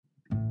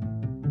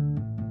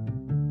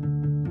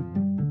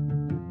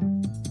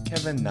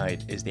Kevin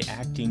Knight is the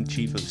acting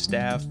chief of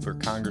staff for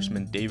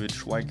Congressman David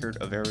Schweikert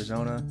of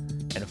Arizona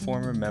and a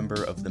former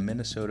member of the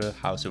Minnesota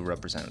House of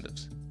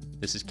Representatives.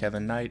 This is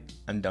Kevin Knight.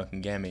 I'm Duncan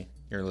Gammy.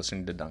 You're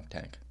listening to Dunk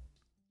Tank.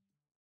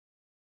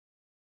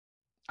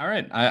 All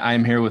right.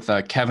 I'm here with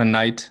Kevin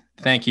Knight.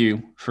 Thank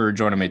you for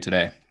joining me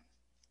today.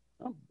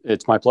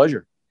 It's my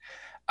pleasure.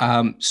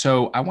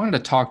 So I wanted to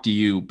talk to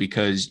you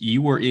because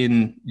you were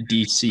in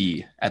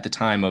D.C. at the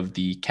time of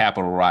the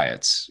Capitol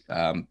riots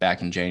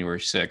back in January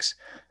 6th.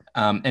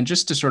 And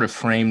just to sort of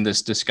frame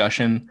this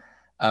discussion,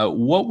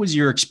 what was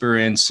your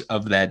experience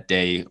of that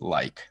day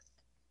like?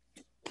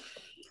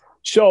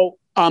 So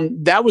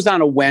that was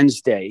on a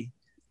Wednesday,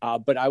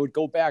 but I would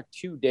go back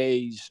 2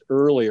 days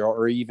earlier,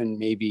 or even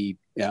maybe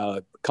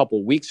a couple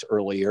of weeks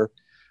earlier.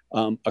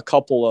 A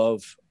couple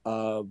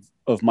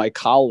of my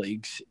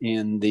colleagues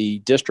in the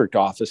district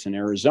office in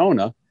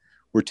Arizona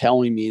were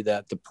telling me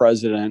that the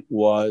president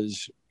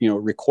was,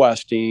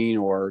 requesting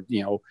or,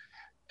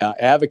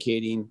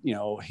 advocating,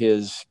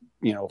 his,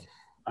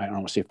 I don't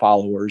want to say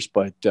followers,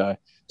 but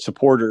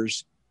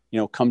supporters,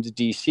 come to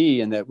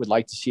DC and that would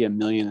like to see 1.5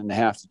 million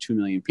to 2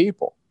 million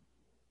people.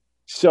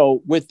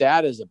 So with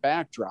that as a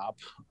backdrop,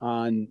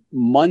 on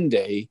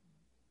Monday,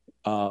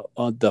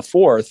 on the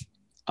 4th,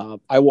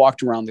 I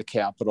walked around the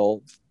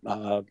Capitol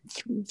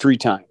 3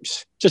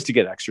 times just to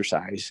get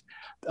exercise.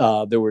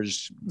 There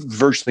was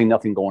virtually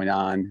nothing going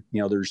on.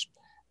 There's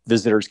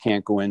visitors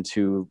can't go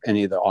into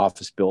any of the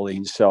office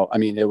buildings. So, I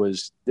mean, it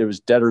was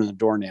deader than the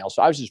doornail.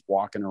 So I was just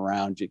walking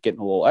around,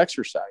 getting a little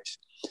exercise.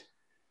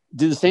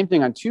 Did the same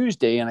thing on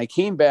Tuesday. And I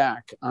came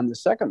back on the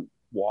second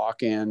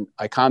walk and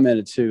I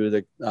commented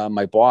to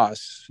my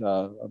boss,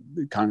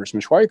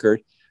 Congressman Schweikert,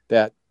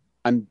 that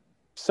I'm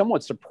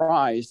somewhat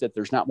surprised that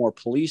there's not more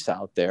police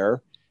out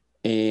there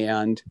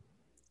and,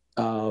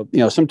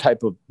 some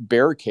type of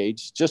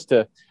barricades just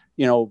to,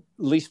 at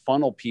least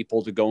funnel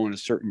people to go in a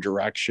certain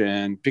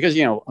direction because,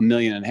 1.5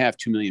 million,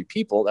 2 million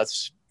people,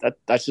 that's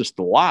just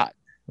a lot.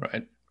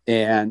 Right.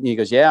 And he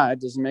goes, yeah, it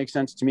doesn't make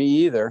sense to me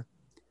either.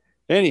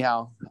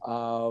 Anyhow,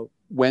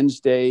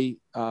 Wednesday,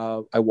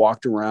 I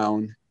walked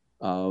around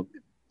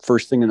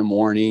first thing in the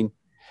morning.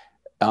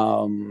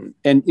 And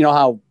you know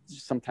how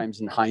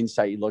sometimes in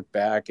hindsight, you look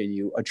back and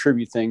you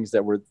attribute things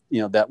that were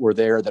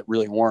there that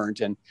really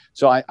weren't. And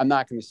so I'm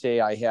not going to say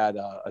I had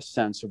a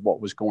sense of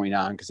what was going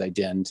on because I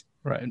didn't.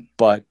 Right.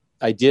 But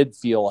I did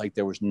feel like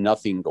there was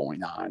nothing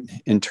going on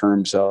in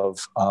terms of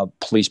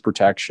police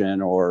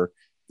protection or,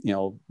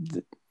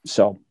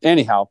 so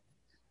anyhow,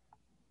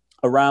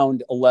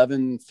 around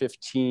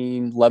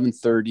 11:15,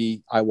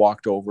 11:30, I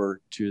walked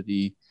over to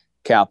the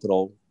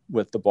Capitol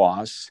with the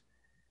boss.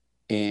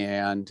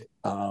 And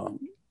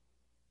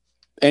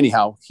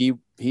anyhow, he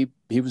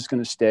was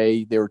going to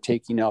stay. They were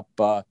taking up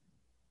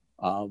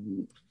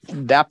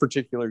that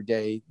particular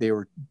day. They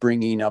were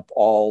bringing up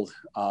all.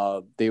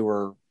 They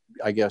were,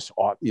 I guess,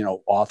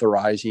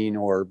 authorizing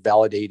or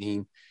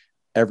validating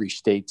every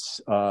state's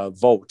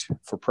vote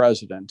for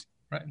president.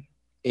 Right.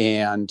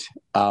 And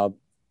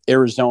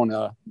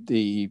Arizona,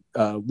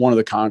 one of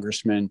the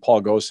congressmen,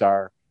 Paul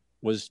Gosar,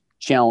 was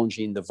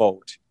challenging the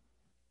vote.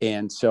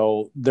 And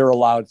so they're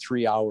allowed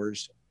 3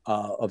 hours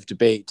of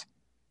debate.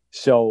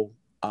 So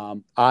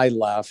I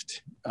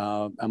left.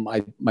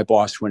 My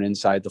boss went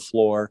inside the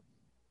floor.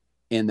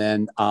 And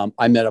then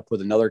I met up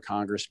with another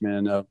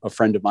congressman, a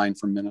friend of mine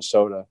from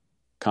Minnesota,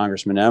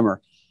 Congressman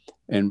Emmer.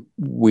 And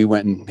we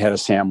went and had a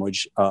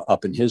sandwich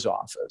up in his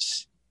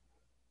office.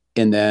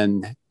 And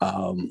then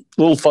a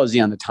little fuzzy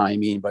on the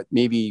timing, but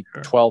maybe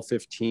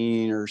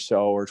 12:15 or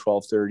so, or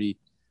 12:30,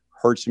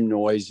 heard some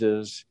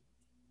noises.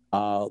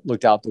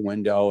 Looked out the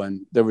window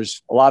and there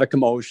was a lot of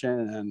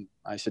commotion. And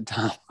I said,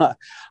 Tom,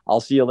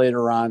 I'll see you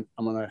later on.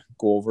 I'm going to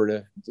go over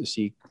to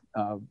see,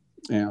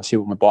 see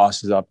what my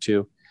boss is up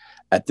to.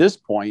 At this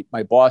point,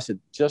 my boss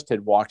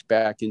had walked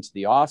back into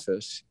the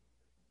office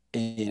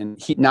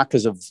and he, not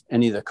because of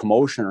any of the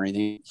commotion or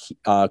anything,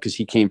 because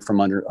he came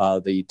from under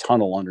the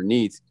tunnel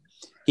underneath.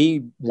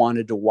 He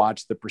wanted to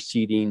watch the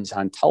proceedings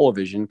on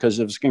television because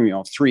it was going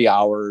to be 3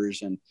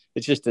 hours, and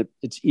it's just that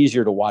it's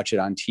easier to watch it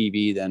on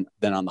TV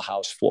than on the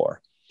House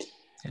floor.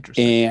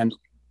 Interesting. And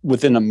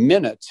within a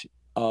minute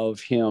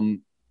of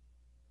him,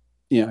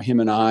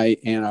 him and I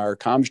and our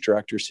comms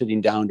director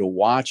sitting down to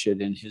watch it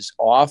in his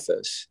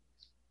office,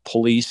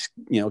 police,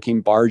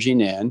 came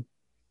barging in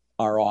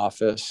our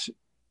office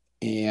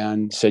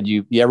and said,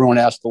 everyone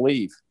has to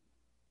leave.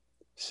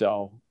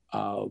 So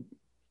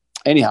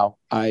anyhow,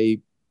 I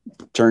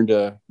turned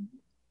to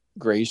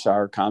Grace,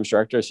 our comms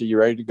director. I said, you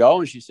ready to go?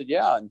 And she said,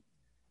 yeah.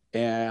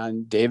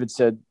 And David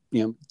said,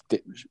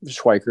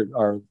 Schweikert,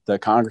 or the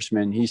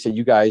congressman, he said,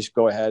 you guys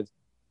go ahead.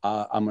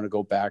 I'm going to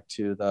go back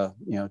to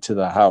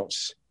the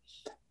house.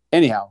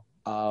 Anyhow,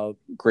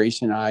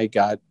 Grace and I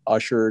got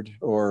ushered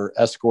or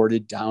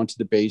escorted down to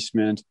the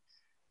basement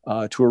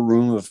to a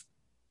room of,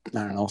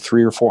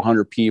 300 or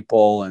 400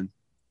 people. And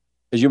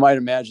as you might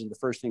imagine, the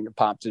first thing that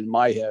popped in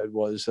my head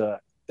was,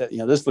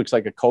 this looks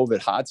like a COVID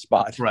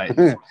hotspot. Right.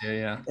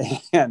 Yeah.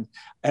 and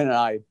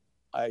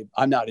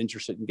I'm not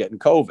interested in getting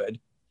COVID.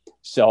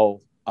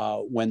 So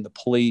when the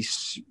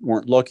police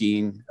weren't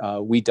looking,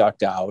 we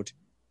ducked out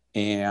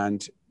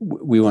and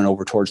we went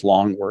over towards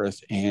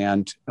Longworth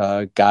and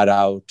got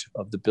out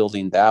of the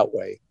building that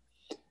way.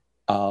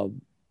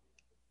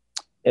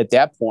 At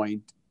that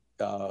point,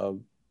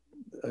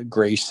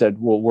 Grace said,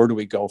 "Well, where do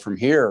we go from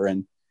here?"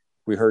 And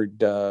we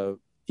heard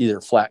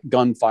either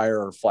gunfire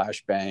or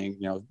flashbang,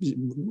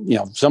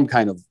 some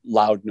kind of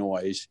loud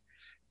noise,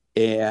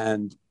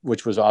 and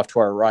which was off to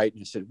our right. And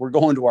he said, "We're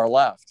going to our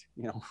left.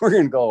 We're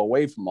going to go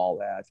away from all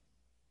that."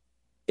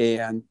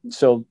 And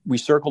so we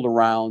circled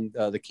around.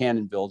 The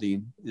Cannon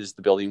building is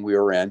the building we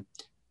were in,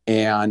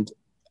 and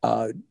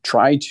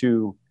tried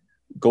to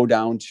go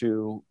down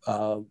to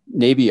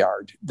Navy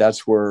Yard.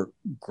 That's where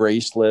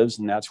Grace lives,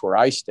 and that's where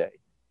I stay.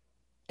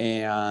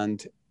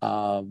 And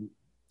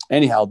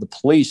anyhow, the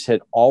police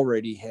had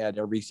already had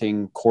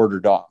everything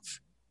quartered off,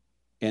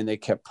 and they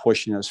kept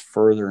pushing us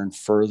further and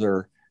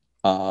further.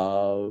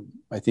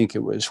 I think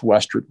it was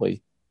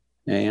westwardly.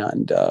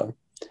 And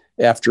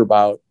after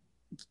about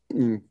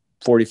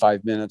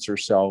 45 minutes or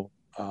so,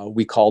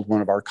 we called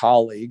one of our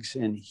colleagues,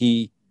 and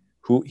he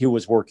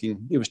was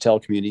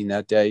telecommuting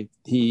that day.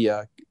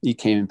 He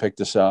came and picked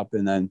us up,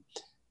 and then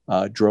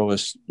drove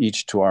us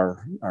each to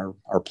our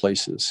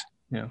places.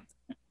 Yeah.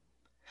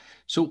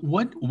 So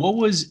what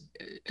was,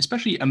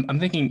 especially, I'm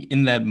thinking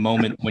in that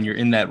moment when you're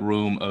in that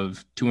room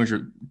of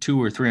 200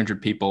 or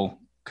 300 people,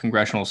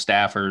 congressional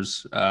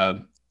staffers,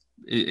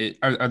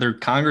 are there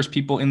Congress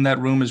people in that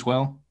room as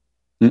well?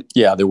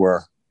 Yeah, there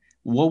were.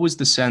 What was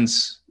the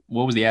sense?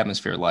 What was the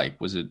atmosphere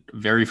like? Was it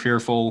very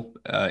fearful,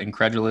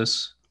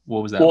 incredulous?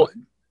 What was that like?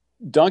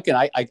 Duncan,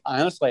 I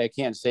honestly, I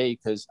can't say,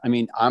 because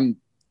I'm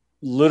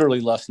literally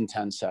less than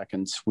 10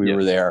 seconds we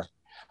were there.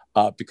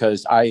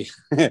 Because I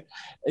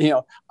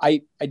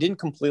didn't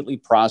completely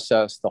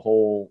process the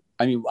whole.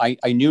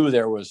 I knew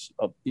there was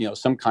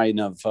some kind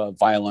of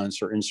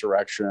violence or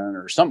insurrection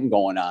or something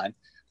going on,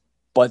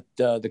 but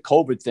the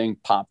COVID thing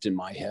popped in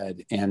my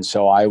head, and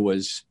so I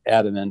was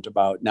adamant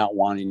about not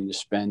wanting to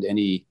spend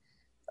any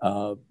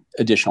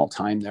additional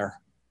time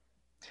there.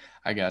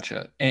 I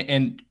gotcha.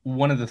 And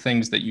one of the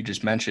things that you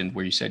just mentioned,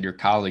 where you said your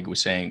colleague was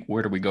saying,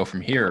 "Where do we go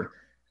from here?"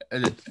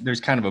 There's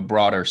kind of a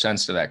broader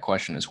sense to that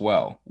question as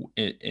well,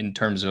 in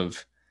terms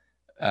of,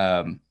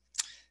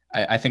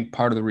 I think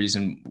part of the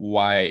reason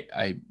why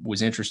I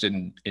was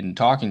interested in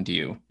talking to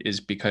you is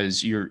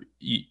because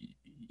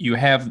you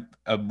have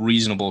a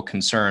reasonable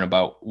concern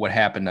about what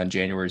happened on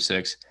January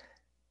 6th.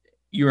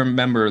 You're a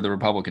member of the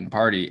Republican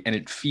Party, and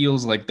it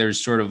feels like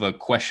there's sort of a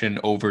question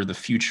over the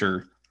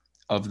future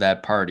of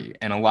that party.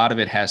 And a lot of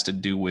it has to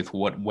do with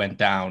what went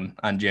down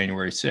on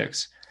January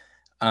 6th.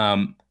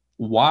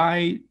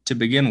 Why, to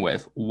begin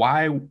with,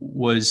 why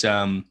was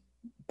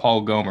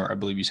Paul Gomer, I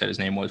believe you said his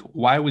name was,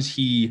 why was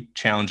he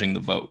challenging the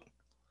vote?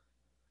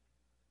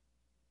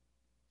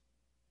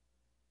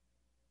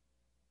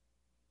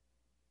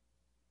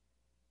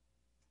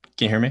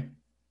 Can you hear me?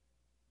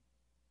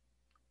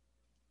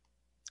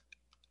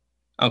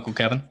 Uncle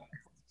Kevin?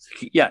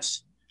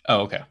 Yes.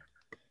 Oh, okay.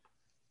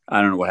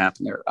 I don't know what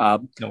happened there.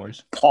 No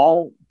worries.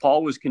 Paul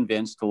was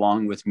convinced,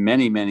 along with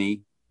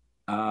many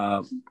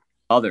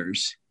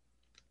others,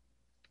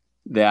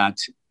 that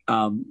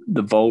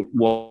the vote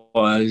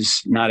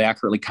was not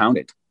accurately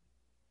counted.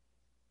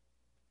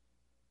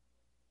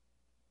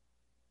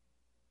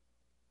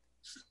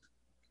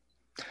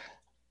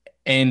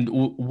 And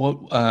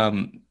what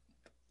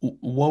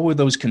were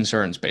those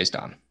concerns based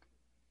on?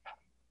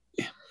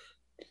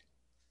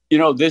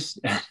 This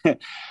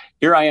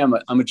here I am.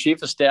 I'm a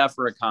chief of staff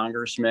for a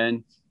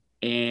congressman,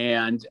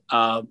 and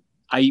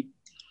I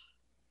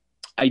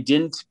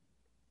didn't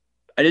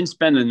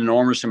spend an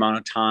enormous amount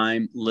of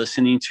time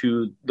listening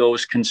to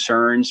those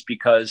concerns,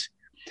 because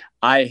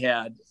I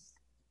had,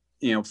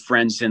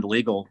 friends in the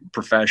legal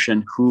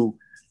profession who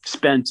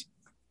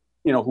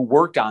who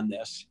worked on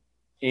this.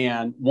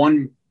 And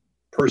one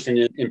person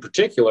in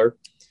particular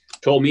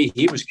told me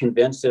he was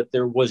convinced that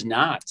there was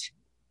not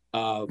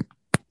a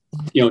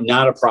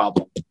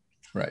problem.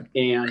 Right.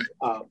 And,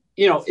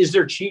 is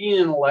there cheating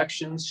in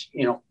elections?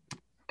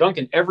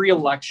 Duncan, every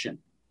election,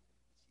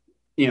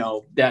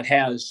 that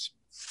has,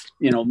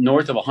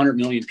 north of 100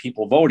 million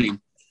people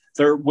voting,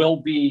 there will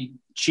be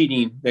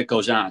cheating that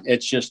goes on.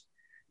 It's just,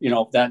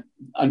 that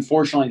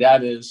unfortunately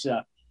that is,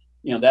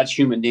 that's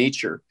human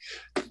nature.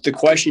 The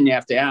question you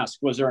have to ask,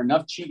 was there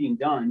enough cheating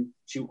done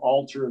to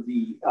alter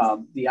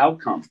the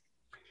outcome?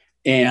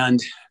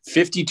 And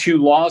 52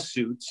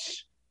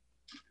 lawsuits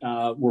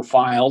were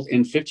filed,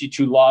 and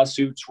 52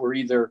 lawsuits were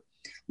either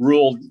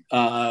ruled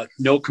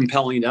no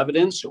compelling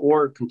evidence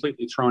or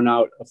completely thrown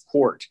out of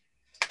court.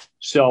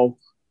 So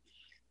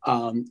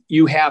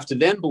you have to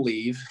then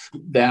believe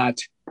that,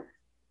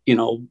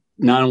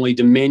 not only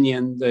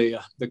Dominion,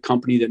 the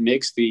company that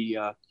makes the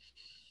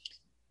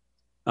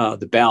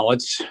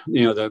ballots,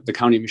 the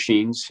counting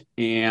machines,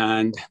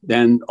 and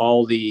then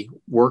all the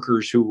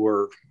workers who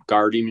were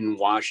guarding and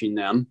washing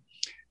them,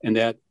 and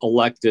that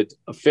elected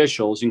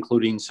officials,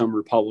 including some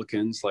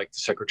Republicans like the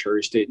Secretary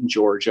of State in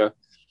Georgia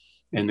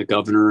and the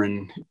governor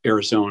in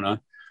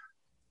Arizona,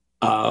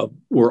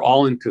 were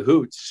all in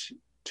cahoots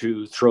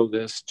to throw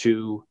this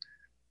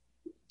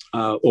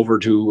over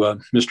to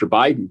Mr.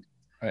 Biden,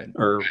 Right.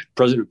 or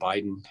President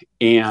Biden.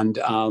 And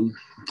I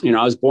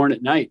was born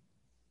at night,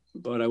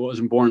 but I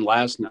wasn't born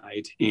last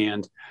night,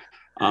 and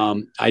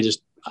I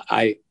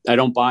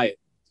don't buy it.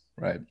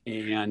 Right.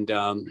 And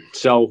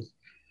so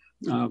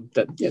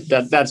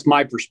that's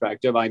my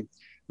perspective. I'm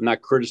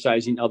not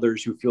criticizing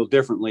others who feel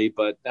differently,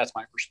 but that's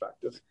my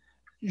perspective.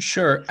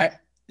 Sure.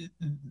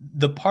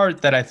 The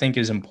part that I think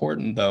is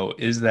important, though,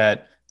 is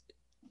that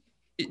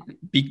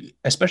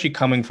especially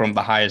coming from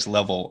the highest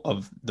level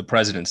of the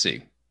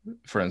presidency,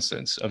 for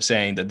instance, of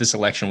saying that this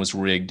election was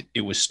rigged,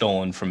 it was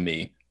stolen from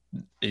me,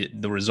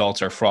 the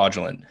results are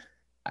fraudulent.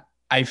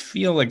 I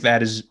feel like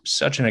that is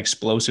such an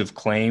explosive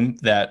claim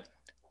that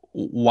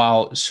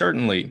while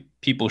certainly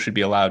people should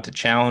be allowed to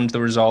challenge the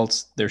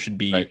results, there should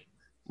be Right.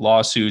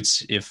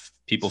 lawsuits if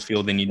people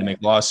feel they need to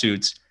make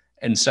lawsuits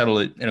and settle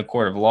it in a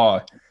court of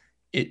law.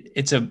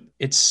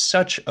 It's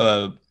such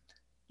a,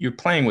 you're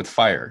playing with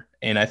fire,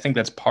 and I think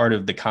that's part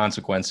of the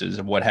consequences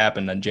of what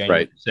happened on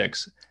January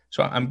 6th.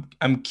 So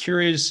I'm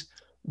curious,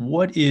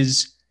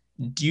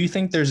 do you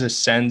think there's a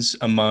sense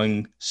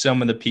among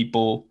some of the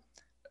people,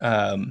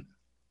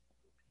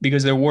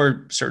 because there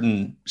were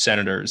certain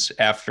senators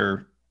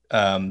after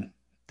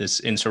this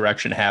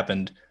insurrection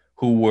happened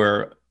who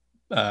were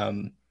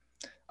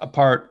a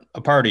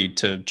party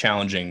to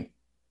challenging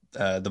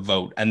the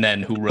vote, and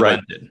then who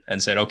relented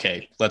and said,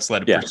 okay, let's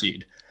let it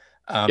proceed.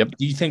 Do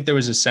you think there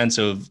was a sense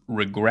of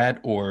regret,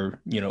 or,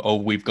 oh,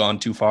 we've gone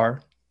too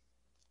far?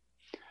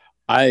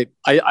 I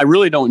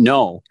really don't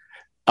know.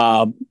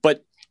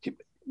 But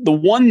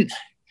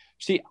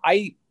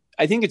I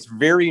think it's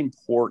very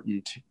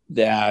important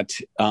that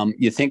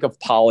you think of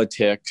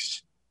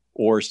politics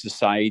or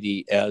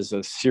society as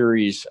a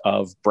series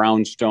of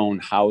brownstone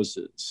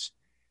houses,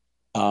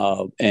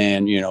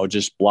 and,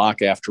 just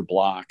block after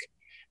block.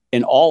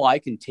 And all I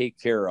can take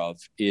care of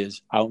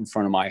is out in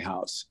front of my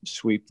house,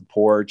 sweep the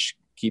porch,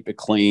 keep it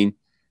clean,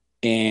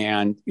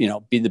 and,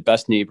 be the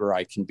best neighbor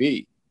I can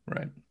be.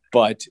 Right.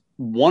 But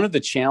one of the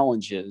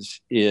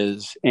challenges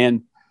is,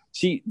 and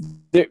see,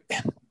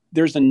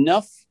 there's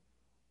enough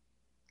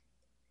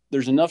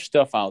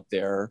stuff out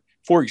there.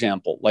 For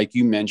example, like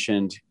you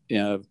mentioned,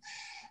 the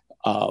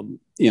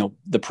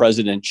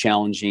president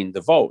challenging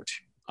the vote.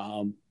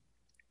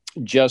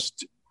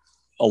 Just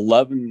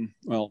 11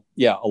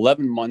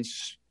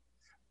 months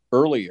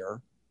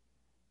earlier,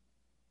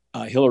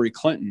 Hillary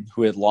Clinton,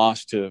 who had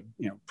lost to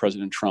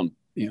President Trump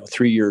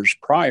 3 years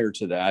prior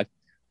to that,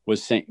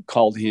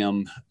 called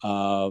him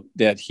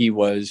that he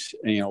was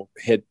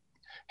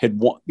had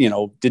won,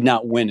 did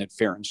not win it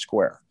fair and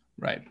square.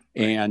 Right.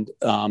 And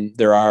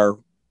there are,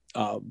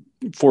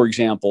 for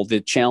example,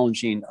 the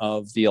challenging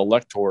of the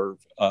elector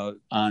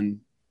on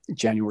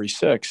January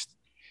 6th.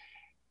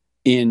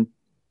 In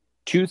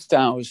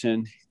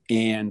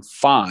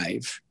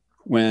 2005,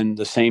 when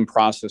the same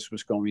process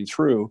was going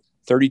through,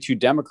 32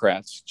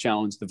 Democrats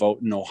challenged the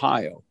vote in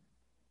Ohio,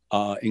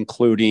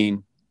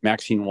 including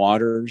Maxine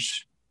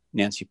Waters,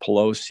 Nancy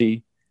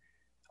Pelosi,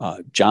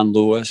 John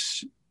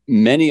Lewis,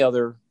 many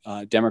other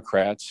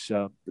Democrats,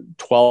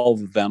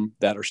 12 of them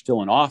that are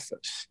still in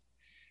office.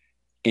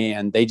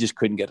 And they just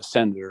couldn't get a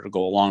senator to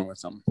go along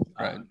with them.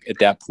 Right. At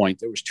that point,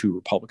 there was 2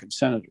 Republican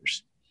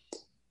senators.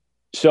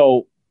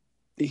 So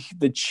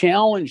the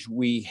challenge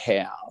we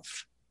have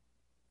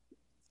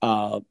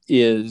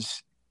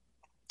is,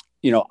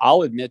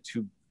 I'll admit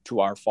to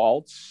our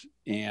faults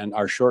and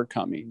our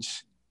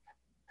shortcomings,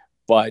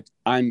 but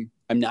I'm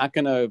not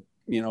going to,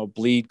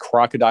 bleed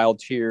crocodile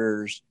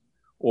tears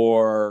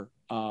or,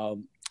 for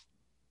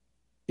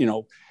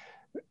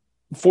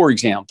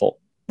example,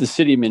 the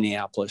city of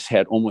Minneapolis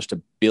had almost $1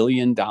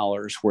 billion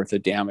worth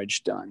of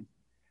damage done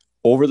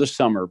over the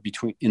summer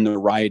in the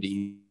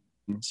rioting.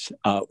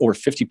 Over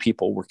 50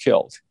 people were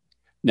killed.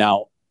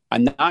 Now,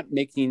 I'm not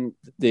making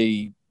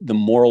the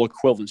moral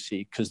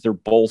equivalency, because they're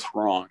both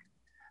wrong.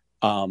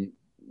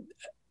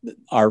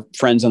 Our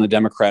friends on the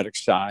Democratic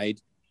side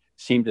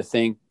seem to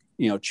think,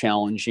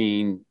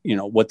 challenging,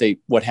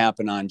 what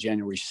happened on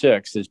January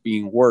 6th as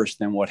being worse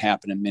than what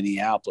happened in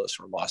Minneapolis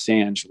or Los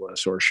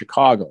Angeles or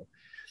Chicago.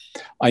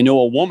 I know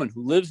a woman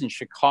who lives in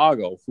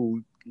Chicago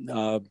who,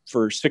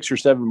 for 6 or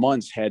 7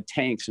 months, had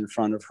tanks in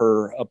front of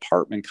her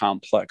apartment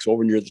complex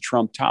over near the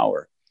Trump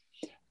Tower.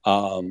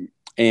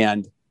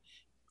 And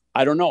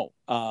I don't know,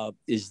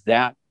 is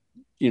that,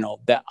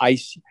 that I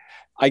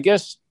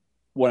guess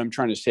what I'm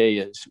trying to say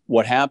is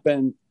what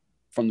happened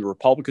from the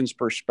Republicans'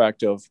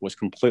 perspective was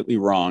completely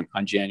wrong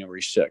on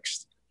January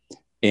 6th.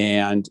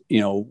 And,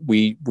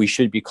 we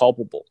should be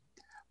culpable.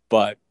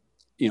 But,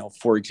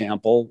 for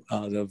example,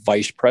 the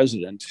vice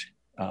president,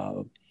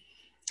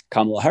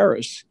 Kamala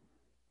Harris,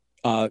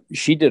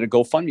 she did a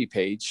GoFundMe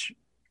page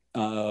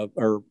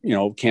or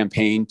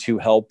campaign to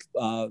help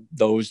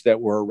those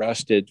that were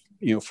arrested,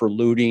 for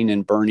looting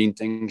and burning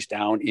things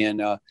down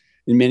in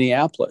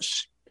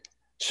Minneapolis.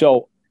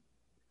 So,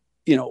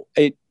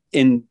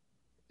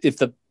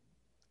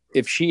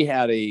 if she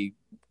had a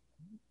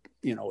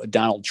a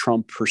Donald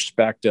Trump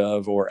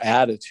perspective or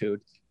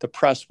attitude, the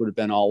press would have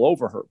been all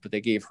over her, but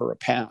they gave her a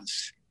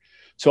pass.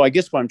 So I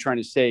guess what I'm trying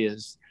to say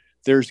is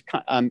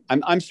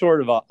I'm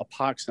sort of a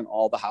pox in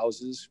all the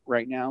houses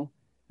right now.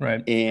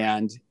 Right.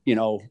 And,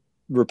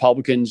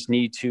 Republicans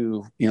need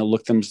to,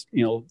 look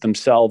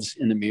themselves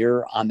in the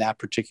mirror on that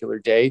particular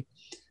day.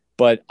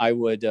 But I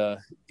would,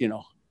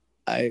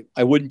 I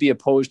wouldn't be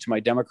opposed to my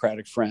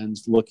Democratic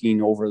friends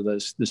looking over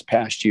this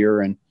past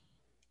year and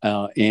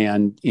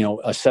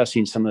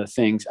assessing some of the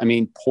things. I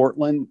mean,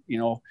 Portland,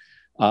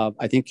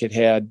 I think it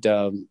had,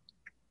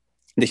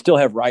 they still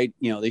have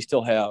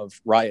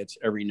riots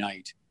every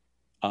night,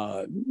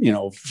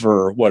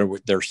 for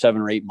they're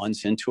 7 or 8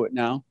 months into it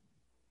now.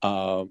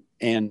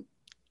 And,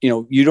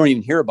 you don't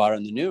even hear about it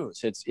in the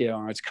news. It's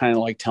kind of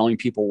like telling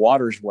people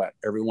water's wet.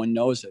 Everyone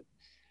knows it.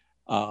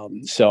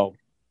 So.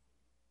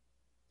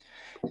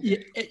 Yeah,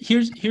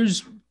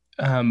 here's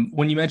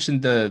when you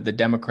mentioned the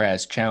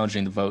Democrats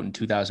challenging the vote in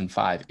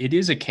 2005, it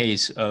is a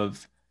case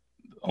of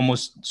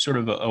almost sort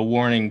of a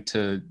warning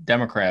to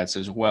Democrats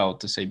as well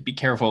to say, be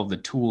careful of the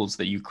tools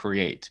that you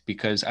create,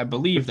 because I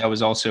believe that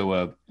was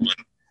also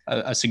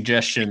a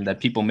suggestion that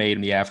people made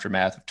in the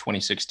aftermath of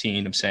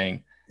 2016 of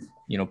saying,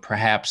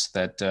 perhaps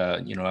that,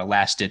 a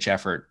last ditch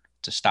effort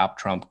to stop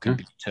Trump could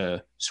be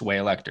to sway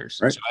electors.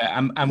 Right. So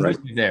I'm Right.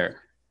 with you there.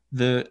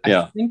 Yeah.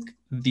 I think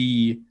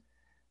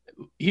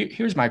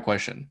here's my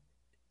question.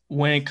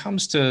 When it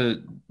comes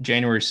to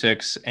January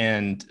 6th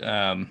and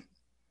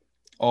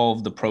all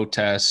of the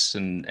protests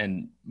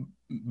and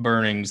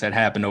burnings that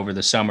happened over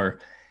the summer,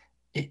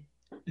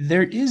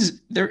 there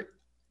is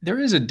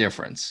a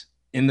difference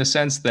in the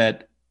sense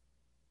that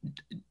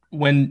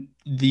when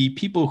the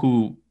people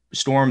who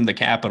stormed the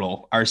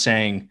Capitol are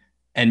saying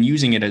and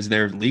using it as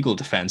their legal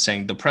defense,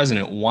 saying the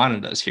president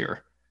wanted us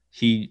here.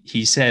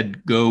 He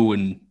said, go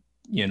and,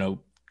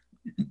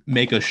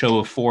 make a show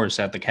of force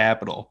at the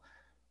Capitol.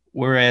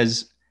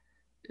 Whereas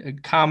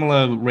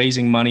Kamala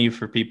raising money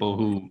for people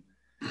who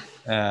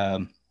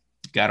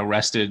got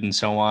arrested and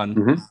so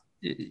on,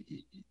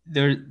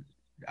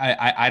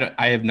 I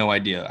have no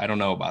idea. I don't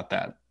know about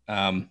that.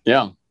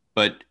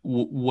 But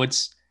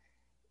what's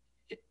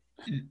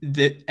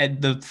at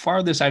the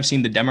farthest I've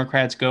seen the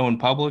Democrats go in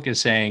public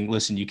is saying,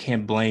 listen, you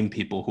can't blame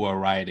people who are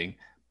rioting,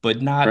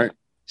 but not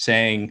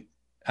saying,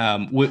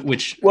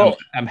 which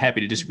I'm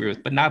happy to disagree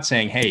with, but not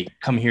saying, hey,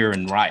 come here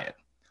and riot.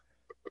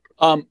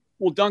 Well,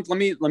 Dunk, let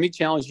me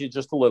challenge you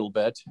just a little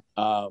bit.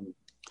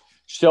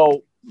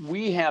 So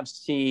we have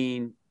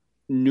seen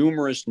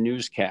numerous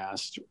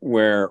newscasts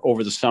where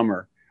over the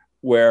summer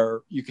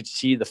where you could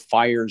see the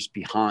fires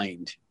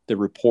behind the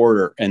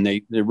reporter, and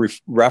they're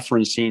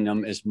referencing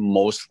them as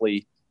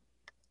mostly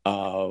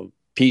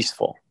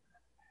peaceful.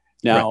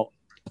 Now,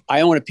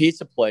 I own a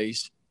pizza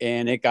place,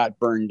 and it got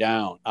burned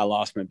down. I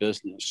lost my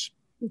business.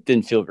 It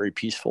didn't feel very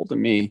peaceful to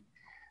me.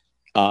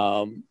 I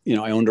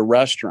owned a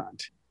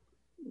restaurant.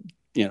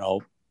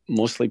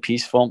 Mostly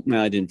peaceful.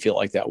 No, I didn't feel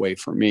like that way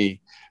for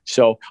me.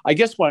 So I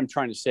guess what I'm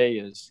trying to say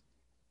is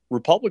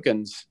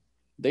Republicans,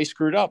 they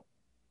screwed up.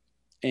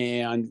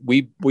 And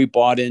we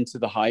bought into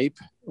the hype,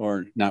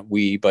 or not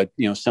we, but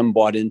some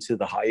bought into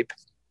the hype,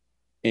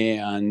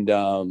 and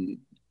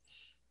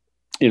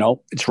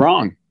it's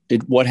wrong.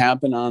 What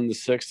happened on the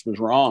 6th was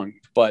wrong.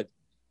 But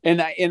I'm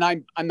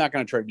not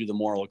going to try to do the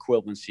moral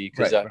equivalency,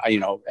 because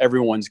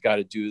everyone's got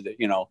to do that.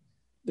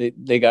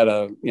 They got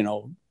to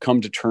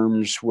come to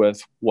terms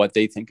with what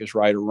they think is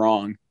right or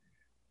wrong.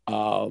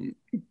 And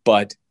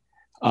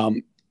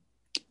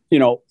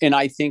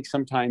I think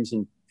sometimes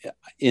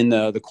in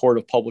the court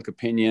of public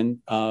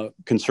opinion,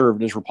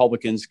 conservatives,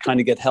 Republicans kind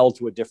of get held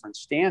to a different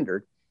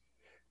standard.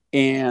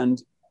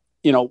 And,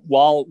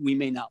 while we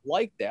may not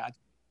like that,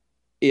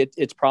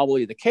 it's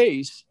probably the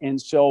case. And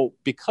so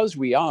because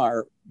we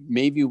are,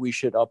 maybe we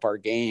should up our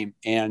game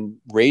and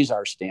raise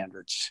our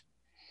standards.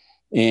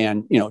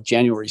 And,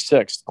 January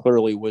 6th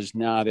clearly was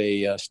not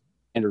a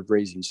standard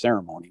raising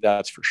ceremony.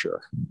 That's for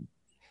sure.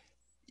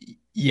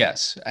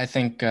 Yes, I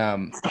think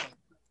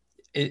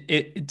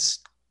it's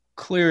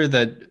clear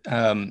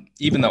that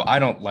even though I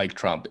don't like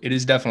Trump, it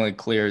is definitely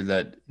clear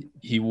that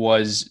he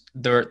was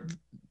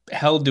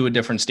held to a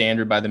different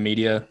standard by the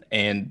media.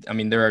 And I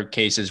mean, there are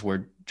cases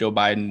where Joe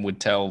Biden would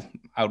tell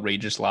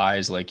outrageous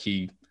lies, like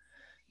he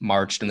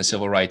marched in the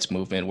civil rights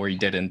movement where he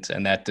didn't,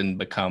 and that didn't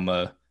become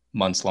a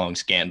months-long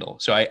scandal.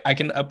 So I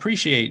can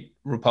appreciate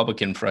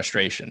Republican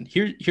frustration.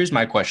 Here's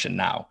my question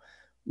now,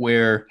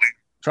 where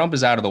Trump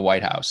is out of the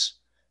White House,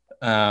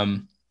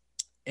 and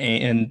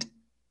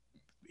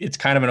it's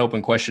kind of an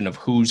open question of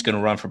who's going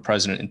to run for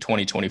president in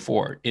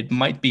 2024. It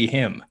might be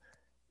him.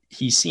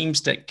 He seems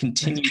to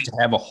continue to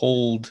have a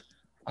hold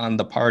on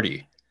the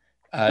party.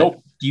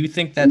 Nope. Do you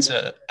think that's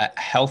a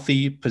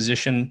healthy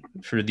position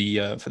for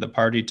the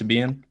party to be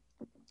in?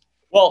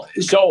 Well,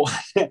 so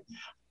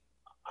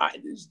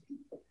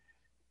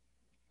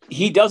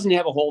he doesn't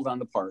have a hold on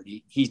the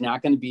party. He's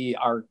not going to be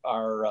our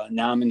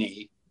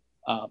nominee.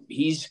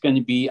 He's going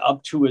to be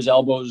up to his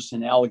elbows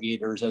in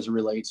alligators as it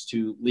relates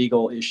to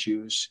legal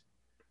issues.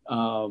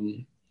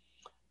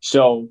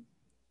 So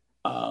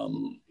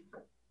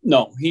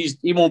No,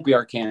 he won't be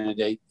our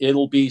candidate.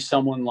 It'll be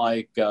someone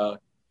like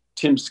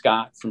Tim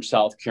Scott from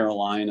South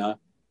Carolina,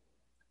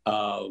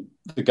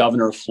 the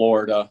governor of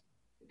Florida,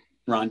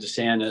 Ron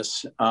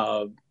DeSantis,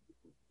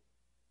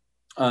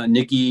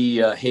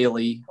 Nikki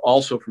Haley,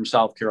 also from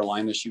South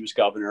Carolina. She was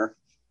governor.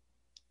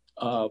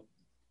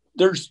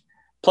 There's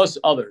plus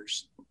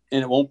others,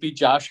 and it won't be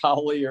Josh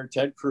Hawley or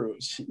Ted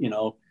Cruz.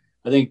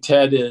 I think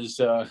Ted is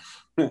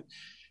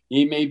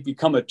he may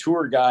become a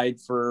tour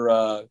guide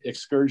for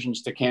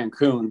excursions to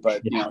Cancun,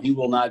 but he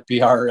will not be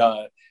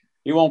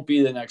he won't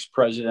be the next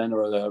president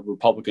or the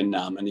Republican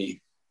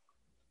nominee.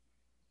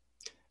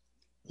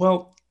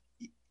 Well,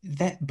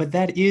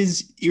 that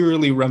is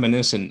eerily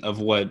reminiscent of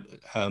what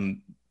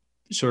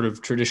sort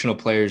of traditional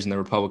players in the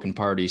Republican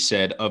Party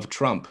said of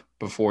Trump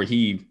before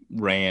he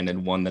ran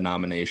and won the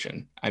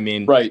nomination. I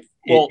mean, right.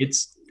 Well,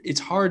 it's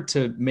hard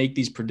to make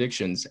these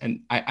predictions,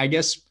 and I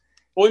guess.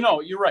 Well,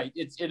 no, you're right.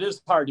 It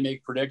is hard to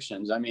make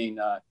predictions. I mean,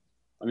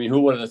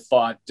 who would have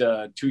thought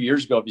 2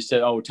 years ago if you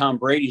said, "Oh, Tom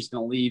Brady's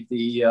going to leave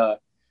the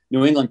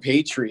New England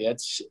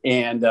Patriots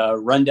and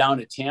run down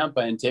to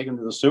Tampa and take them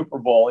to the Super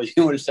Bowl,"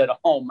 you would have said,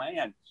 "Oh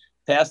man,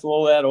 pass a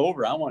little of that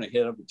over. I want to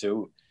hit him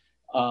too."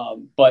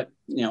 But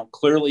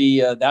clearly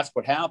that's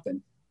what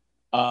happened.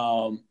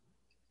 I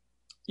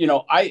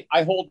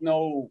hold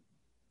no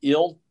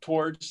ill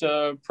towards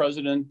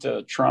President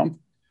Trump.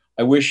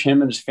 I wish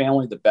him and his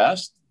family the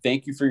best.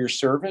 Thank you for your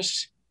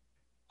service.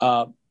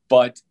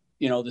 But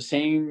the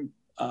same.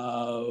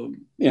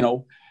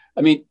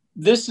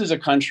 This is a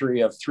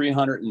country of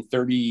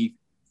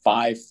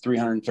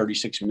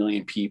 336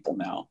 million people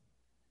now,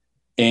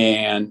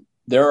 and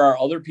there are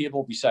other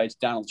people besides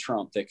Donald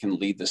Trump that can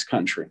lead this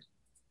country.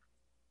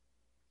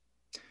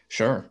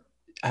 Sure.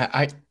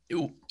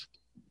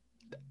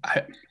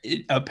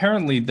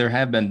 Apparently there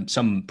have been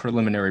some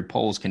preliminary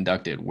polls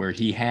conducted where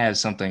he has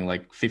something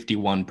like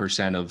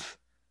 51% of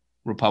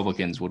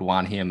Republicans would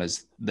want him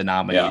as the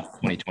nominee in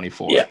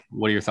 2024. Yeah.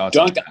 What are your thoughts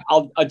Dunk, on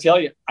that? I'll tell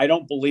you, I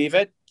don't believe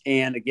it.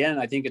 And again,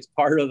 I think it's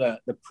part of the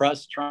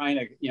press trying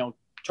to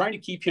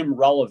keep him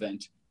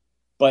relevant.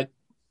 But,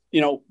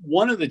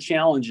 one of the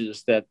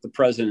challenges that the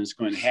president is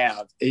going to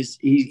have is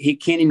he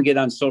can't even get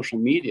on social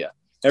media.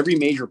 Every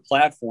major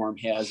platform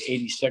has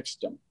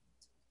 86dom.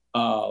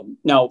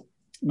 Now,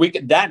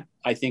 that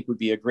I think would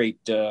be a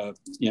great,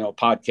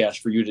 podcast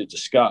for you to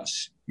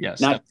discuss.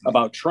 Yes, not definitely.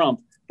 about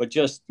Trump, but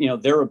just,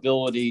 their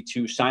ability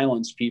to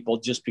silence people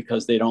just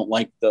because they don't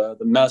like the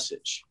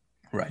message.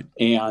 Right.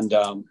 And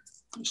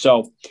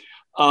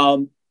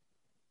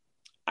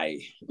I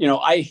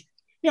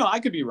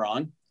could be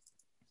wrong,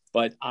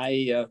 but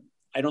I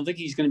don't think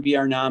he's going to be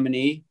our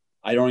nominee.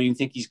 I don't even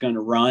think he's going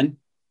to run.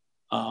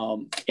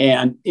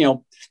 And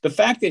the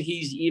fact that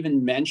he's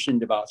even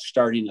mentioned about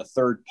starting a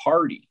third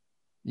party,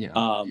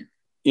 that's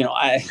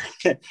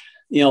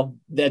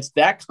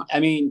that. I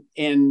mean,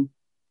 in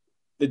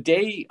the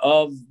day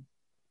of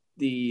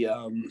the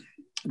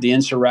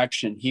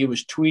insurrection, he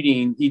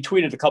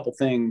tweeted a couple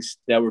things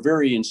that were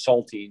very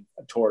insulting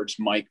towards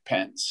Mike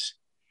Pence.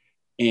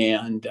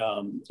 And,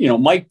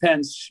 Mike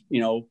Pence,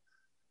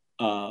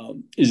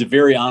 is a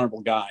very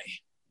honorable guy.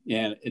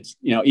 And it's,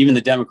 even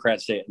the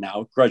Democrats say it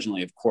now,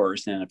 grudgingly, of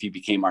course. And if he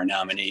became our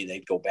nominee,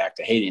 they'd go back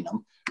to hating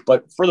him.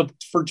 But for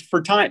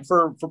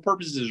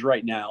purposes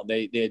right now,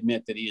 they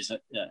admit that he is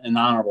an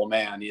honorable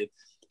man.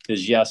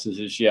 His yes is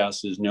his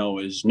yes, his no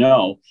is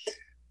no.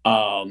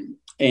 And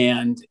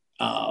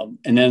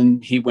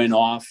then he went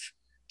off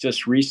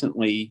just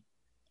recently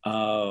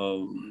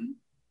against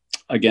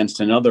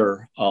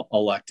another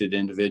elected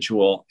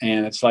individual.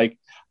 And it's like,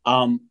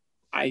 I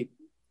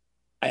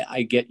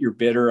get you're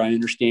bitter. I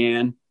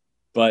understand.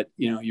 But,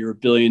 you're a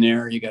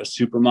billionaire. You got a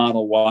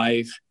supermodel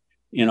wife,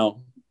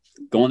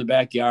 go in the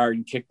backyard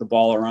and kick the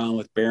ball around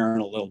with Barron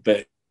a little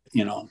bit,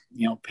 have a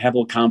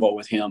little combo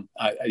with him.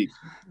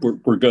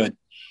 We're good.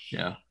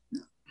 Yeah.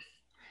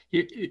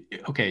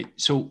 Okay.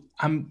 So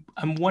I'm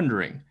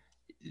wondering,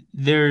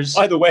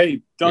 by the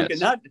way, Duncan,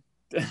 yes.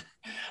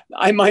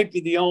 I might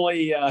be the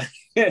only,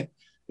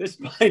 this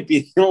might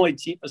be the only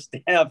chief of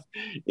staff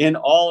in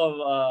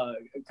all of,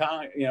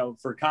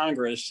 for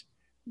Congress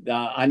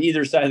on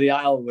either side of the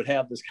aisle would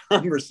have this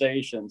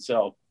conversation.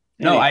 So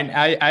no,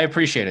 I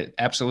appreciate it.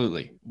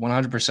 Absolutely.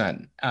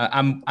 100%.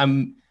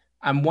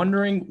 I'm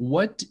wondering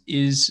what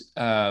is,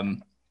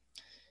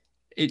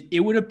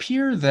 it would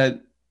appear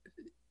that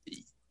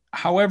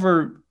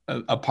however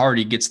a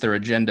party gets their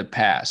agenda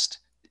passed,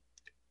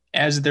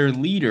 as their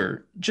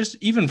leader, just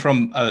even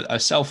from a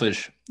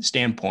selfish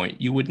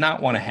standpoint, you would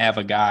not want to have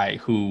a guy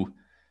who,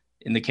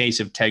 in the case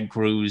of Ted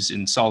Cruz,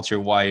 insults your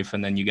wife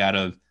and then you got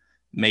to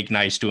make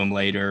nice to him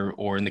later.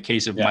 Or in the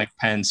case of Mike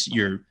Pence,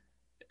 you're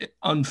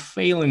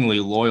unfailingly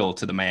loyal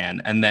to the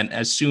man. And then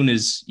as soon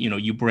as,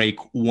 you break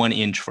 1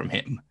 inch from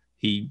him,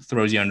 he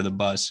throws you under the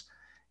bus.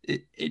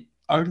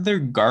 Are there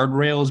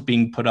guardrails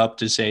being put up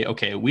to say,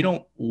 okay, we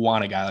don't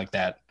want a guy like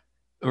that,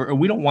 or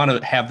we don't want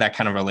to have that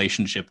kind of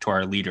relationship to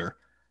our leader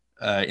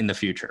in the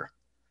future?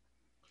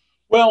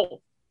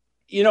 Well,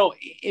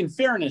 in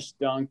fairness,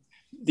 Dunk,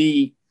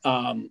 the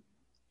um,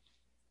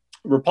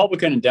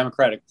 Republican and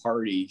Democratic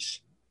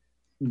parties,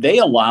 they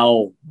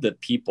allow the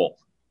people.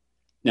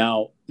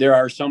 Now, there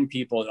are some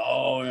people,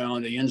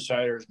 the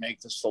insiders make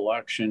the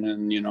selection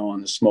and,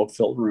 in the smoke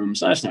filled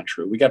rooms. That's not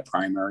true. We got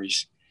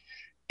primaries.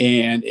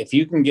 And if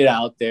you can get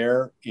out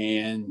there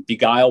and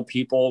beguile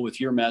people with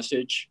your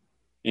message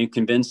and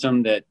convince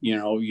them that,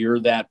 you're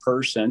that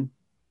person,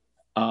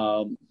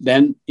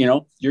 then,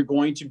 you're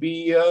going to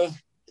be,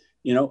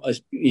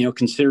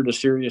 considered a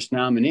serious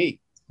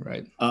nominee.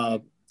 Right.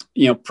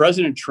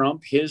 President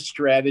Trump, his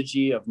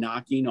strategy of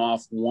knocking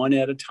off one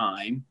at a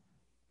time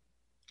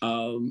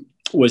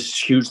was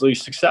hugely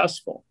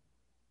successful.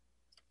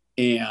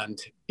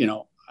 And,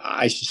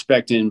 I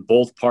suspect in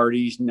both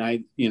parties,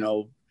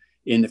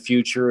 in the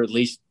future, at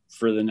least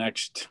for the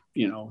next,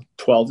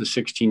 12 to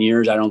 16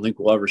 years, I don't think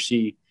we'll ever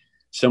see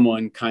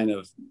someone kind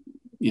of,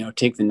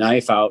 take the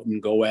knife out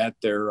and go at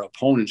their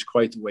opponents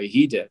quite the way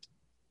he did.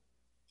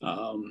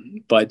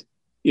 But,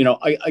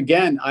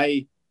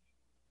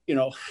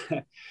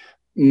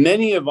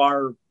 many of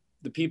the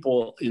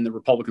people in the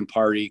Republican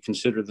Party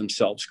consider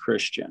themselves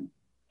Christian.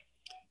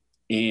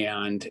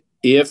 And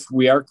if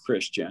we are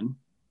Christian,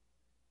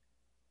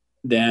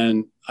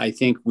 then I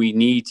think we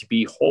need to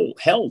be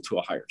held to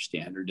a higher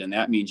standard. And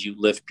that means you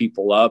lift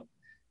people up.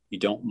 You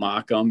don't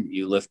mock them.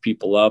 You lift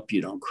people up.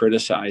 You don't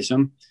criticize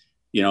them.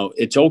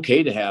 It's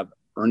okay to have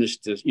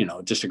earnest,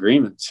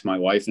 disagreements. My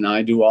wife and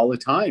I do all the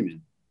time.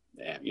 And,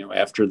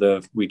 after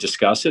we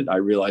discuss it, I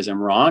realize I'm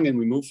wrong and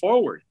we move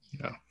forward.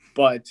 Yeah.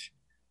 But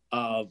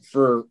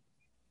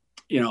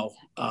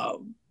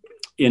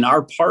in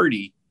our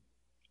party,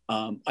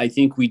 I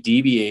think we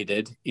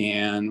deviated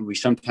and we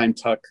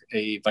sometimes took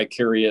a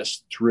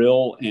vicarious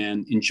thrill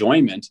and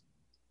enjoyment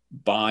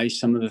by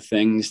some of the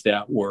things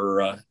that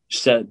were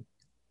said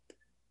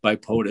by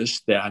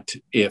POTUS, that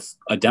if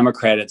a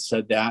Democrat had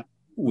said that,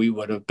 we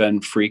would have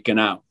been freaking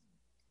out.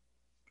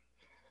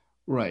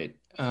 Right.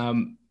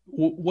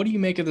 What do you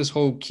make of this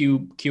whole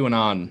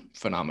QAnon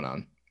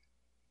phenomenon?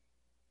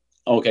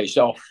 Okay,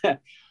 so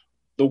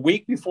the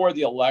week before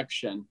the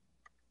election,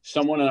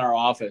 someone in our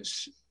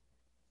office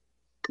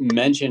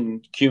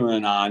mentioned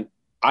QAnon.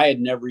 I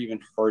had never even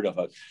heard of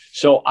it.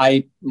 So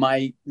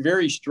my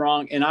very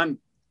strong, and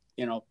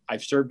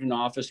I've served in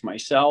office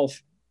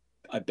myself.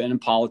 I've been in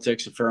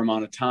politics a fair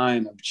amount of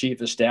time. I'm chief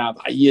of staff.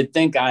 You'd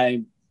think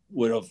I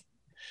would have.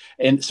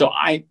 And so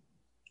I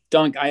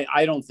don't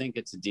think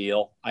it's a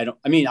deal. I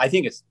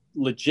think it's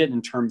legit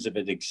in terms of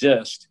it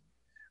exists.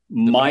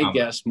 My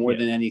guess, more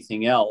than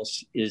anything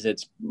else, is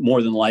it's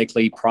more than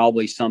likely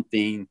probably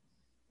something,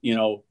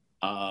 not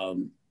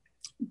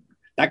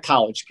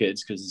college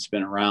kids, because it's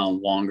been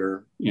around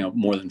longer,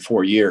 more than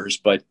 4 years,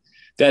 but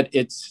that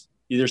it's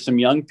either some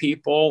young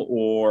people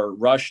or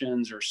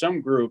Russians or some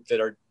group that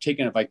are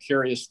taking a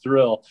vicarious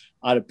thrill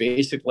out of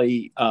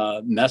basically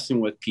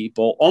messing with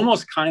people,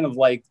 almost kind of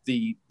like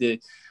the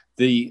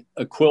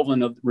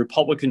equivalent of the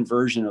Republican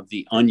version of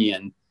the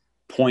Onion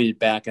pointed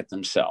back at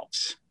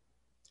themselves.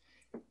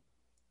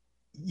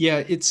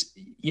 Yeah, it's,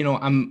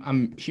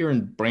 I'm here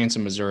in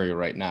Branson, Missouri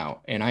right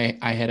now, and I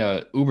had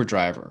a Uber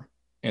driver,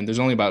 and there's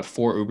only about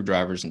 4 Uber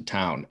drivers in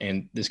town,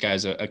 and this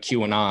guy's a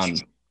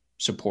QAnon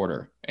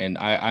supporter, and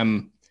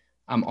I'm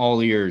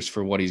all ears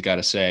for what he's got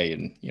to say,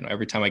 and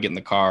every time I get in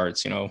the car,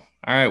 it's all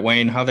right,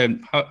 Wayne, how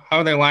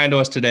are they lying to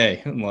us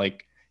today? And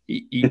like,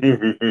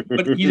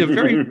 but he's a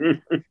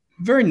very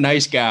very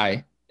nice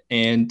guy,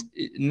 and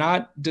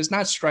does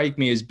not strike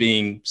me as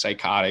being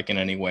psychotic in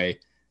any way.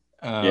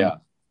 Yeah.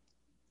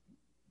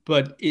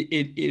 But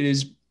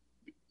it's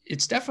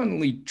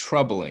definitely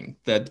troubling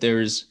that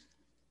there's,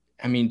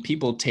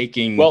 people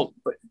taking. Well,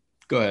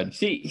 go ahead.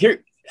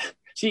 See,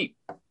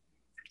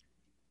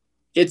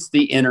 it's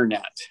the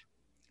internet.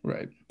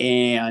 Right.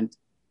 And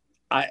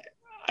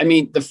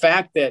the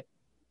fact that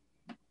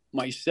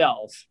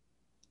myself,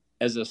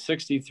 as a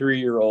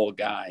 63-year-old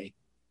guy,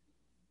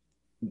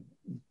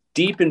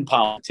 deep in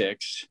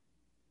politics,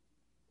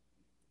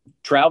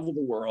 traveled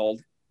the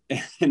world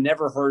and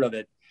never heard of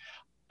it,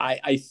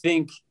 I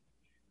think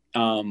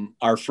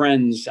our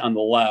friends on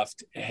the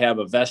left have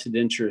a vested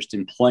interest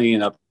in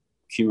playing up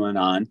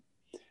QAnon,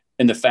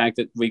 and the fact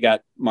that we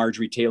got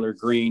Marjorie Taylor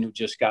Greene, who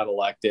just got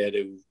elected,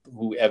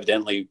 who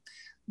evidently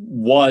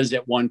was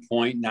at one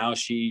point. Now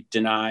she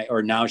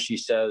now she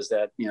says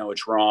that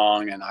it's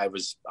wrong, and I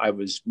was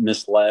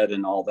misled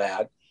and all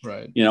that.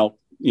 Right.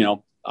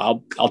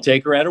 I'll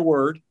take her at her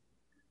word,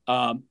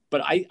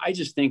 but I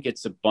just think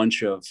it's a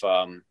bunch of.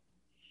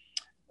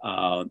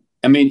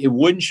 It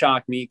wouldn't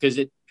shock me because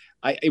it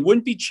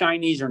wouldn't be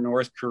Chinese or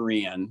North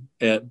Korean,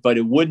 but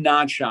it would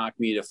not shock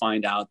me to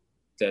find out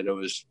that it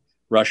was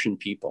Russian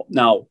people.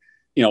 Now,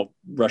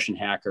 Russian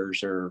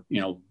hackers or,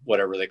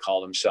 whatever they call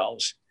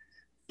themselves.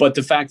 But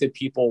the fact that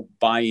people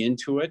buy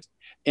into it,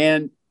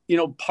 and,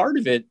 part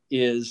of it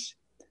is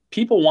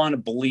people want to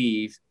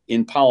believe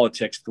in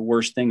politics the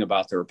worst thing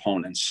about their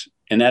opponents,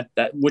 and that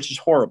which is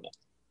horrible.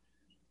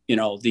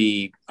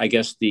 I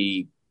guess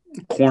the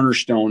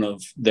cornerstone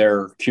of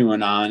their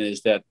QAnon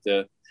is that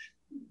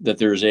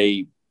there's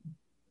a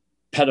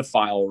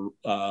pedophile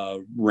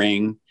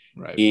ring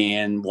Right.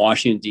 in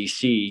Washington,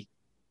 D.C.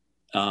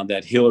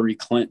 That Hillary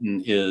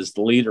Clinton is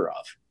the leader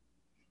of.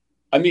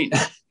 I mean,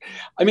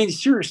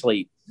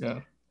 seriously,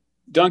 Yeah.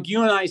 Dunk,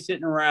 you and I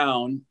sitting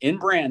around in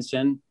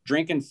Branson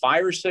drinking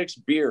 5 or 6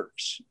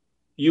 beers,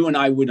 you and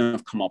I wouldn't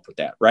have come up with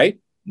that, right?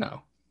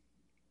 No.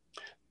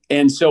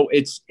 And so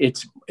it's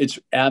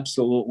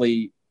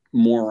absolutely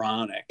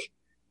moronic.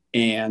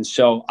 And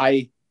so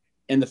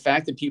and the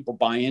fact that people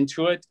buy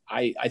into it,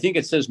 I think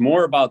it says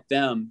more about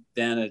them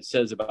than it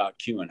says about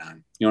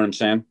QAnon. You know what I'm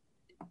saying?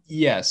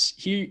 Yes.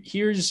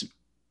 Here's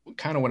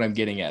kind of what I'm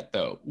getting at,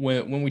 though.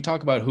 When we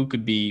talk about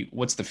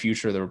what's the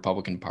future of the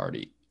Republican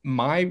Party,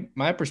 my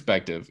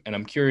perspective, and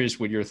I'm curious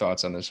what your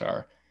thoughts on this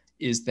are,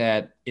 is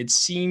that it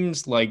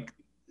seems like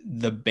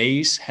the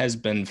base has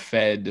been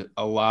fed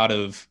a lot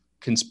of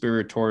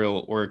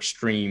conspiratorial or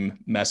extreme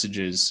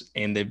messages,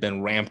 and they've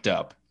been ramped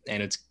up,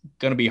 and it's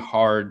going to be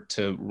hard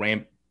to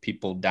ramp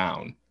people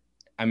down.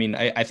 I mean,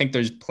 I think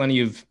there's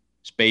plenty of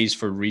space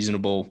for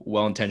reasonable,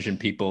 well-intentioned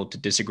people to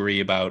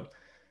disagree about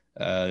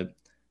uh,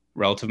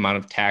 relative amount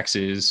of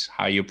taxes,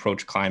 how you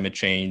approach climate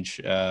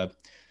change,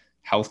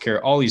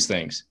 healthcare, all these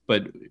things.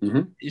 But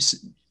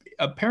it's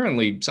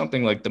apparently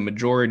something like the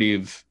majority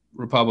of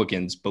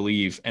Republicans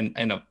believe, and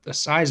a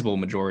sizable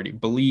majority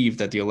believe,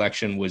 that the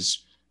election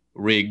was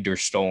rigged or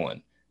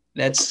stolen.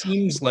 That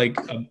seems like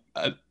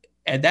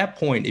at that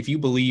point, if you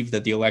believe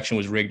that the election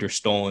was rigged or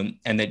stolen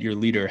and that your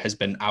leader has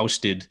been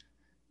ousted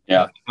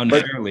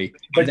unfairly,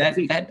 but I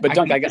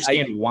Dunk, can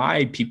understand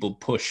why people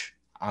push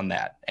on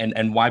that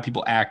and why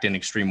people act in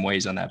extreme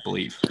ways on that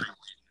belief.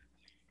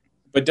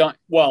 But don't,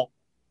 well,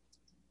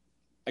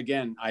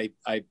 again, I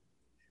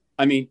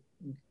mean,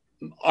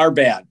 our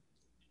bad,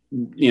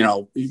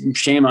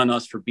 shame on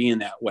us for being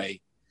that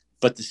way.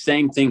 But the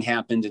same thing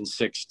happened in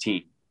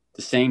 2016.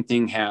 The same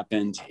thing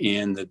happened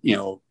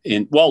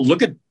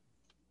look at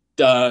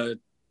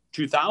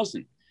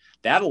 2000.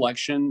 That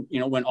election,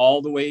 went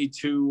all the way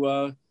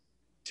to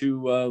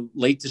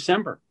late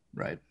December.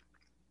 Right.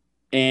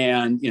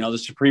 And, the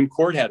Supreme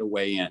Court had to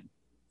weigh in.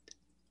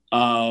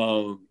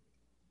 Now,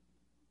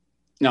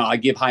 I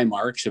give high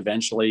marks.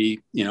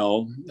 Eventually,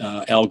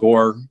 Al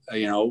Gore,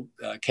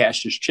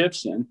 cashed his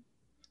chips in.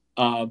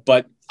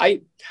 But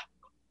I'm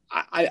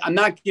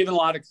not giving a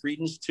lot of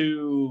credence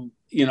to,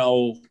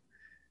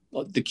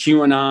 the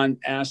QAnon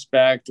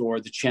aspect or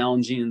the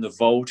challenging the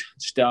vote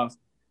stuff,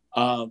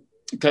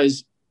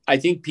 because I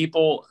think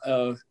people,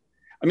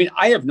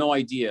 I have no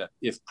idea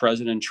if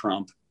President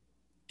Trump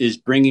is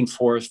bringing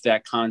forth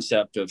that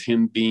concept of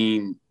him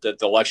being that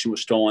the election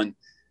was stolen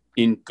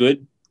in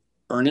good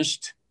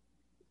earnest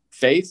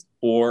faith,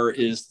 or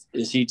is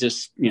he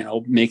just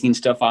making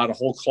stuff out of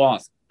whole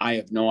cloth? I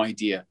have no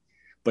idea.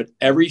 But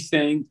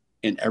everything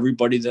and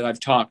everybody that I've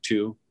talked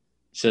to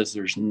says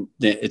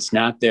it's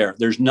not there.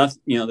 There's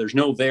nothing, there's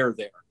no there.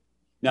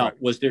 Now,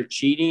 right. Was there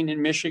cheating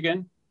in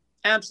Michigan?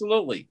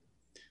 Absolutely.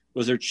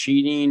 Was there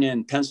cheating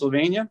in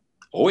Pennsylvania?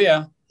 Oh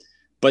yeah,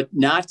 but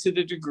not to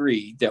the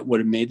degree that would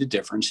have made the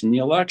difference in the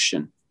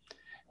election.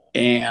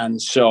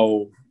 And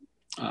so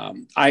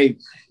that's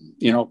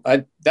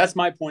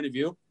my point of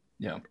view.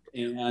 Yeah.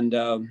 And,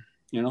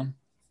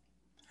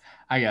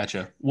 I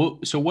gotcha. Well,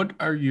 so what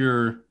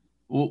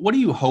do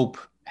you hope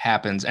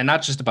happens? And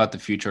not just about the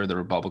future of the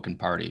Republican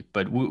Party,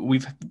 but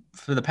we've,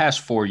 for the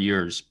past 4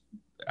 years,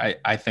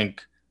 I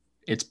think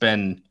it's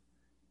been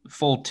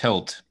full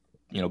tilt,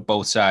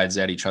 both sides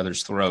at each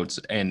other's throats.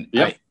 And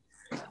yep.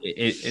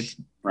 It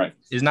right.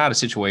 is not a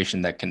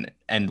situation that can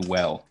end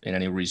well in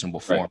any reasonable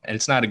form. Right. And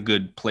it's not a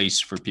good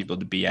place for people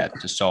to be at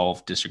to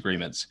solve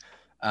disagreements.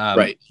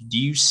 Right. Do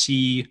you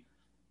see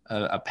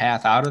a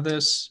path out of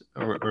this,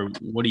 or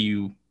what do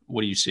you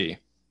see?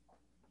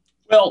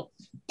 Well,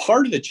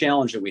 part of the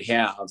challenge that we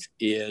have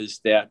is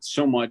that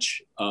so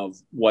much of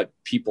what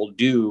people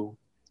do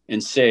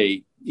and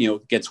say,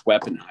 gets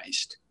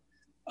weaponized.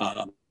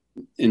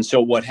 And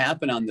so what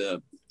happened on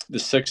the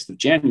 6th of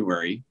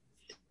January,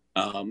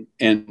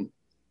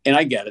 and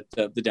I get it.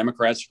 The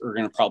Democrats are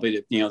going to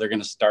probably, they're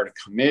going to start a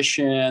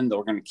commission.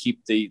 They're going to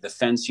keep the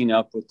fencing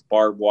up with the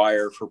barbed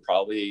wire for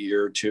probably a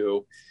year or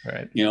two.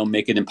 Right.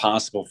 Make it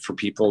impossible for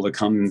people to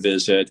come and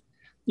visit.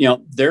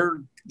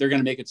 They're going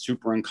to make it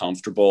super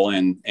uncomfortable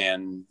and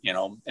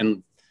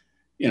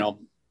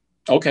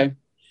okay.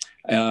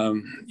 They're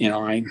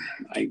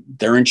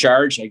in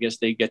charge. I guess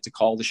they get to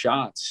call the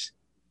shots.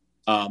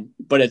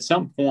 But at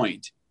some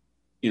point,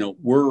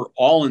 we're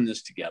all in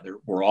this together.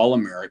 We're all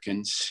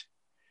Americans.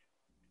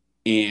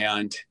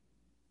 And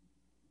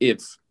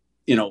if,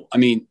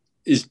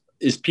 is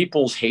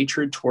people's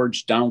hatred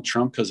towards Donald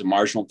Trump because of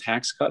marginal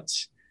tax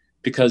cuts,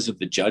 because of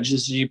the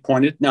judges, as you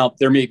pointed? Now,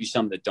 there may be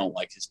some that don't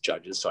like his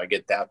judges, so I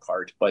get that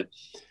part. But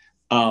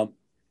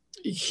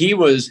he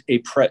was a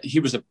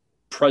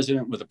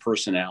president with a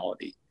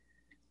personality.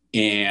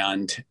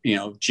 And,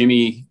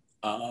 Jimmy,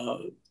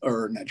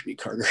 or not Jimmy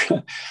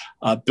Carter,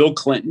 Bill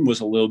Clinton was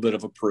a little bit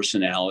of a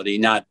personality,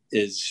 not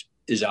as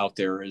out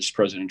there as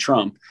President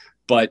Trump,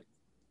 but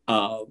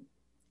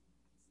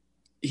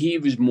he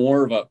was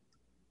more of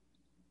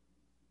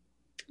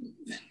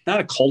not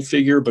a cult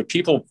figure, but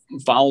people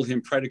followed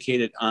him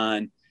predicated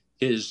on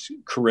his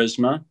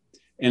charisma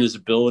and his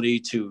ability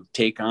to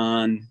take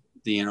on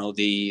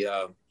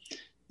the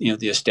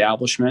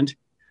establishment.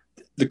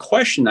 The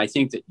question I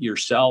think that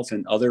yourself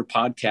and other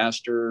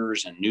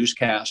podcasters and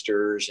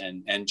newscasters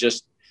and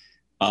just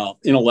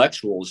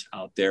intellectuals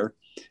out there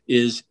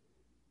is,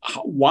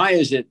 why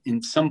is it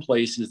in some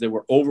places that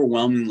were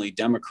overwhelmingly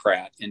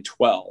Democrat in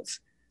 12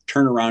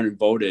 turned around and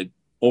voted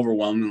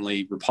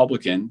overwhelmingly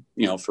Republican,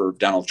 for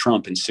Donald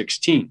Trump in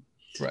 16?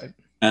 Right.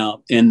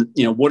 And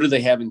what do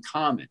they have in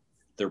common?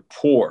 They're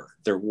poor,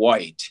 they're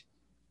white,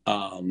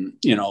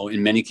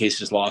 in many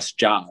cases lost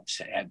jobs,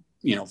 had,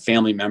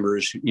 family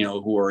members,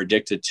 who are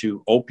addicted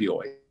to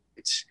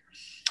opioids.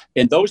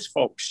 And those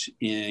folks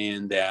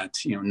in that,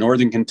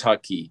 Northern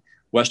Kentucky,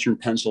 Western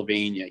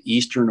Pennsylvania,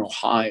 Eastern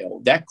Ohio,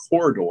 that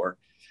corridor,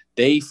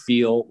 they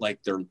feel like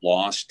they're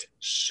lost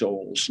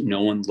souls.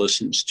 No one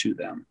listens to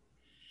them.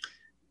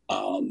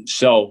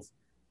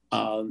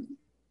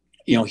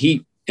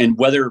 And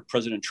whether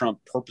President Trump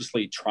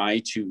purposely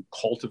tried to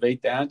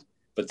cultivate that,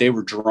 but they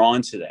were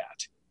drawn to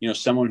that,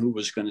 someone who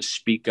was going to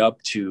speak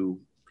up to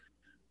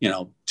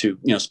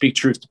speak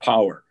truth to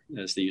power,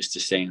 as they used to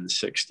say in the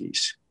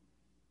 60s.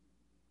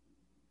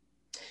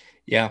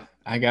 Yeah,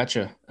 I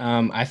gotcha.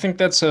 I think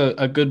that's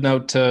a good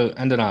note to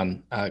end it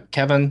on.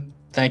 Kevin,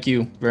 thank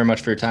you very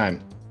much for your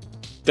time.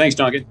 Thanks,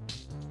 Duncan.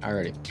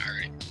 Alrighty.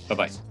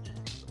 Bye-bye.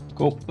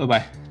 Cool.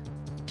 Bye-bye.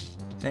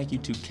 Thank you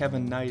to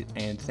Kevin Knight,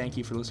 and thank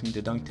you for listening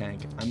to Dunk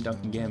Tank. I'm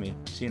Duncan Gammy.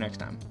 See you next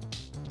time.